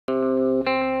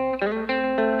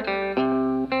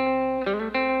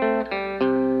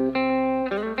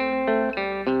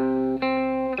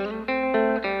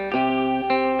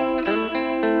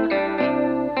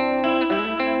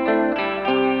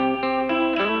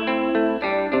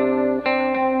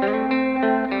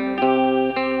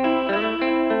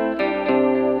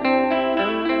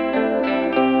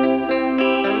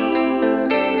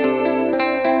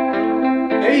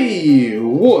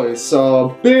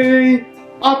GBA,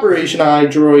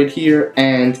 OPERATIONiDROID here,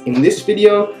 and in this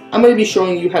video I'm going to be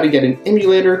showing you how to get an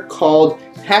emulator called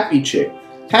Happy Chick.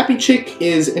 Happy Chick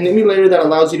is an emulator that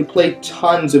allows you to play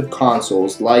tons of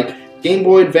consoles like Game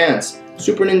Boy Advance,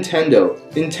 Super Nintendo,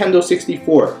 Nintendo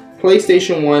 64,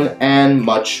 PlayStation 1, and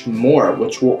much more,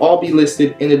 which will all be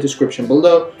listed in the description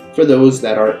below for those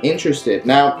that are interested.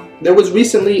 Now, there was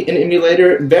recently an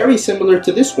emulator very similar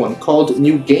to this one called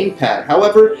New Gamepad.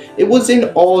 However, it was in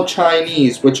all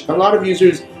Chinese, which a lot of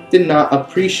users did not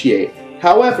appreciate.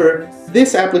 However,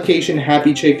 this application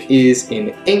Happy Chick is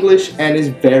in English and is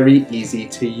very easy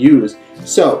to use.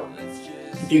 So,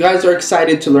 if you guys are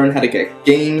excited to learn how to get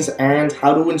games and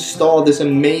how to install this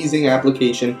amazing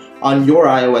application on your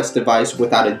iOS device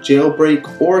without a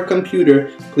jailbreak or a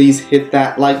computer, please hit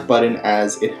that like button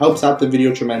as it helps out the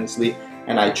video tremendously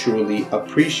and I truly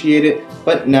appreciate it.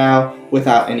 But now,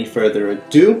 without any further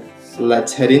ado,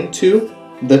 let's head into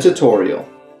the tutorial.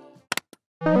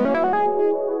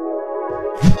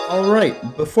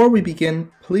 Alright, before we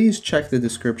begin, please check the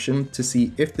description to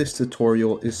see if this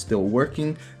tutorial is still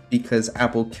working, because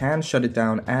Apple can shut it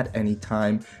down at any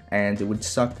time and it would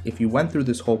suck if you went through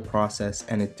this whole process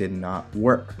and it did not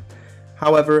work.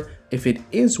 However, if it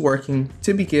is working,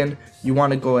 to begin, you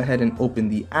want to go ahead and open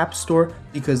the App Store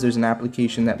because there's an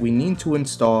application that we need to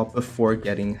install before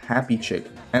getting Happy Chick,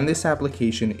 and this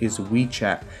application is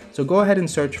WeChat. So go ahead and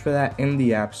search for that in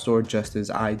the App Store just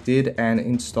as I did and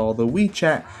install the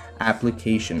WeChat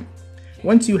application.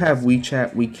 Once you have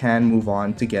WeChat, we can move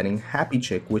on to getting Happy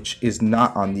Chick, which is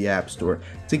not on the App Store.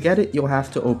 To get it, you'll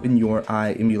have to open your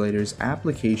iEmulators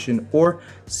application or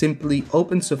simply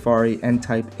open Safari and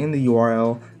type in the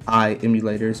URL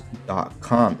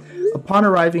iEmulators.com. Upon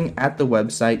arriving at the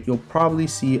website, you'll probably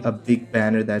see a big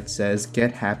banner that says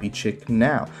Get Happy Chick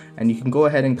Now, and you can go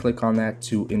ahead and click on that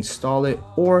to install it,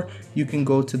 or you can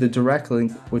go to the direct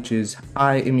link, which is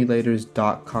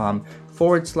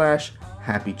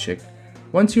iEmulators.com/Happy Chick.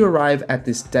 Once you arrive at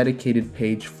this dedicated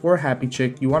page for Happy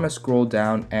Chick, you want to scroll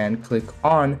down and click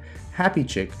on Happy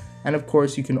Chick. And of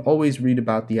course, you can always read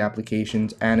about the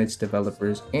applications and its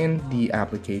developers in the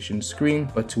application screen,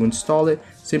 but to install it,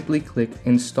 simply click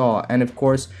install. And of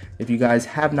course, if you guys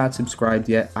have not subscribed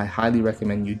yet, I highly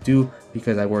recommend you do,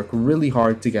 because I work really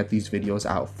hard to get these videos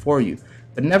out for you.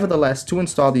 But nevertheless, to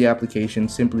install the application,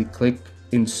 simply click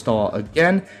install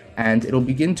again, and it'll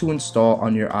begin to install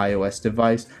on your iOS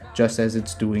device, just as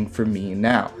it's doing for me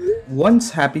now.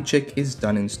 Once Happy Chick is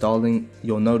done installing,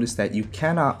 you'll notice that you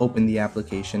cannot open the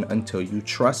application until you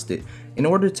trust it. In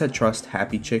order to trust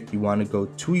Happy Chick, you want to go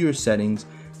to your settings,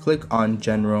 click on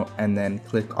General, and then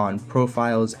click on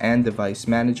Profiles and Device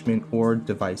Management, or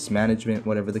Device Management,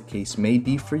 whatever the case may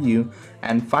be for you,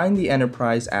 and find the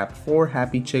Enterprise app for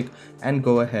Happy Chick and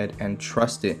go ahead and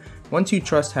trust it. Once you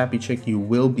trust Happy Chick, you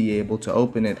will be able to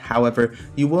open it. However,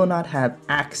 you will not have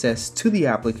access to the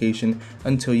application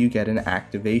until you get an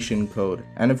activation code.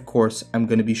 And of course, I'm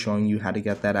going to be showing you how to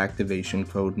get that activation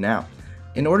code now.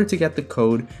 In order to get the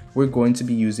code, we're going to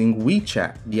be using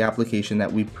WeChat, the application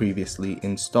that we previously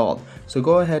installed. So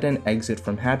go ahead and exit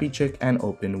from Happy Chick and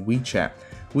open WeChat.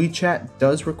 WeChat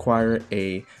does require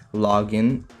a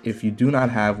login. If you do not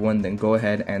have one, then go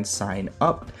ahead and sign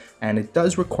up. And it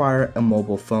does require a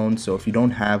mobile phone, so if you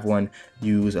don't have one,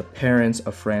 use a parent's,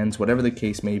 a friend's, whatever the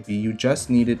case may be. You just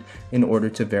need it in order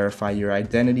to verify your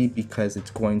identity, because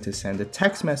it's going to send a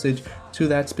text message to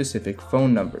that specific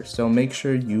phone number. So make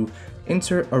sure you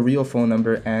insert a real phone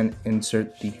number and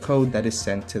insert the code that is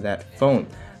sent to that phone.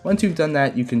 Once you've done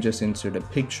that, you can just insert a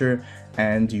picture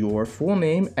and your full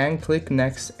name and click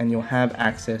next, and you'll have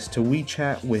access to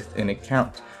WeChat with an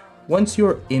account. Once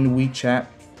you're in WeChat,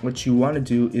 what you want to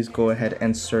do is go ahead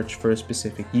and search for a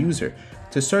specific user.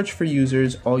 To search for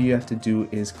users, all you have to do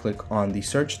is click on the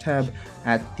search tab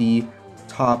at the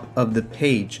top of the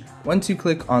page. Once you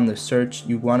click on the search,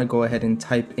 you want to go ahead and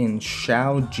type in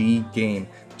Xiaojigame,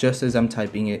 just as I'm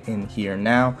typing it in here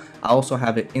now. I also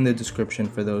have it in the description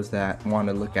for those that want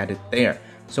to look at it there.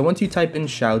 So once you type in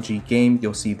Xiaojigame,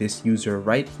 you'll see this user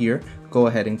right here. Go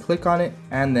ahead and click on it,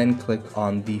 and then click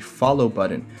on the follow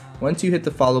button. Once you hit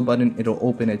the follow button, it'll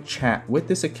open a chat with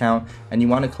this account, and you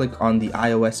want to click on the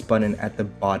iOS button at the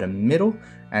bottom middle,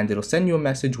 and it'll send you a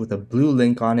message with a blue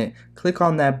link on it. Click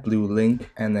on that blue link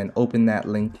and then open that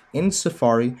link in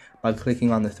Safari by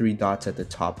clicking on the three dots at the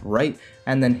top right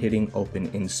and then hitting open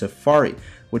in Safari,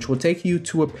 which will take you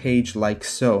to a page like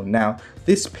so. Now,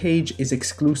 this page is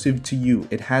exclusive to you.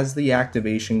 It has the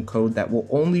activation code that will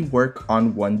only work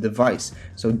on one device.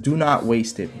 So do not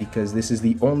waste it, because this is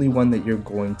the only one that you're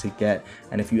going to get.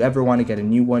 And if you ever want to get a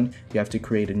new one, you have to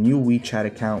create a new WeChat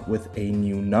account with a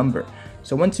new number.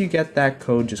 So once you get that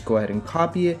code, just go ahead and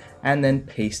copy it and then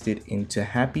paste it into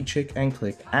HappyChick and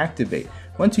click activate.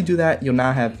 Once you do that, you'll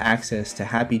now have access to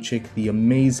HappyChick, the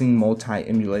amazing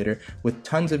multi-emulator with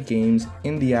tons of games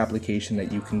in the application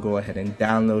that you can go ahead and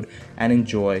download and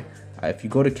enjoy. If you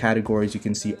go to categories, you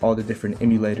can see all the different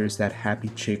emulators that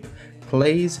HappyChick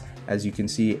plays. As you can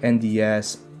see,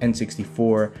 NDS,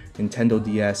 N64, Nintendo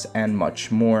DS, and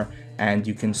much more. And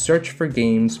you can search for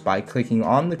games by clicking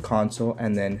on the console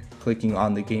and then clicking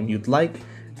on the game you'd like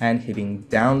and hitting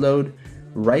download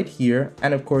right here.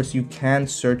 And of course, you can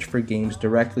search for games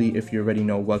directly if you already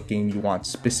know what game you want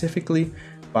specifically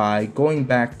by going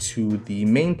back to the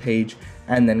main page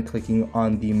and then clicking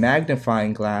on the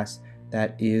magnifying glass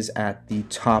that is at the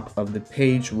top of the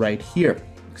page right here.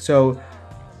 So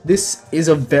this is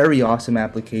a very awesome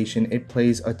application. It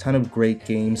plays a ton of great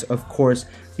games. Of course,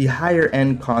 the higher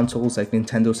end consoles like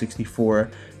Nintendo 64,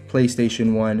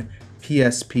 PlayStation 1,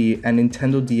 PSP, and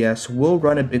Nintendo DS will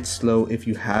run a bit slow if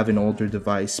you have an older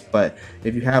device, but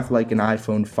if you have like an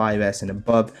iPhone 5S and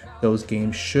above, those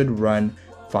games should run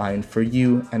fine for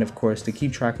you. And of course, to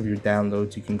keep track of your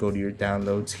downloads, you can go to your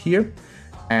downloads here,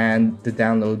 and the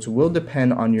downloads will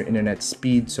depend on your internet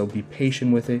speed, so be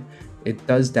patient with it. It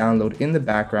does download in the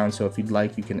background, so if you'd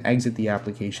like, you can exit the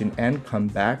application and come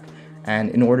back. And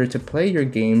in order to play your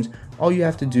games, all you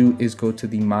have to do is go to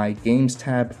the My Games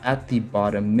tab at the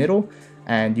bottom middle,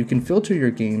 and you can filter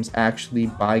your games actually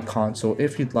by console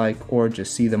if you'd like, or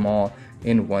just see them all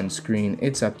in one screen.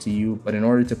 It's up to you, but in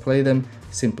order to play them,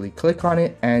 simply click on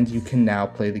it and you can now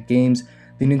play the games.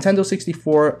 The Nintendo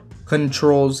 64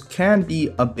 controls can be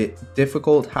a bit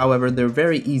difficult, however they're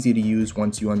very easy to use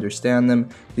once you understand them.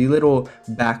 The little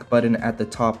back button at the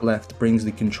top left brings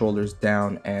the controllers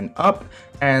down and up,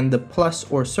 and the plus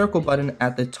or circle button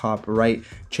at the top right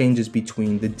changes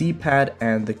between the D-pad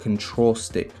and the control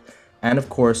stick. And of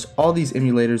course, all these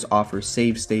emulators offer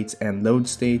save states and load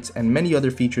states and many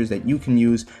other features that you can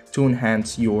use to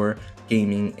enhance your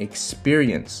gaming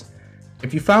experience.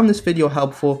 If you found this video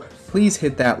helpful, please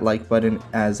hit that like button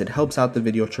as it helps out the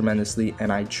video tremendously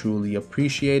and I truly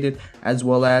appreciate it, as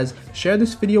well as share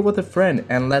this video with a friend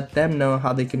and let them know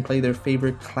how they can play their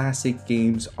favorite classic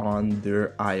games on their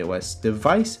iOS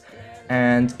device.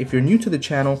 And if you're new to the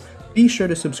channel, be sure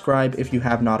to subscribe if you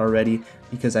have not already,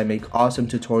 because I make awesome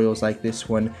tutorials like this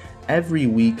one every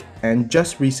week. And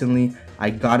just recently I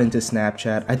got into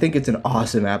Snapchat. I think it's an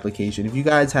awesome application. If you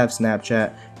guys have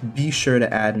Snapchat, be sure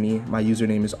to add me. My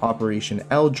username is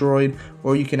OPERATIONiDROID,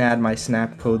 or you can add my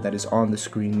snap code that is on the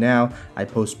screen now. I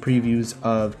post previews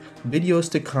of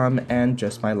videos to come and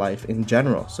just my life in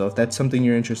general. So if that's something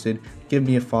you're interested, give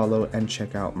me a follow and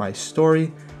check out my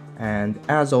story. And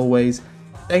as always,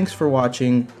 thanks for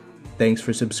watching, thanks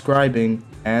for subscribing,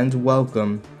 and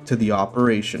welcome to the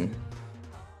operation.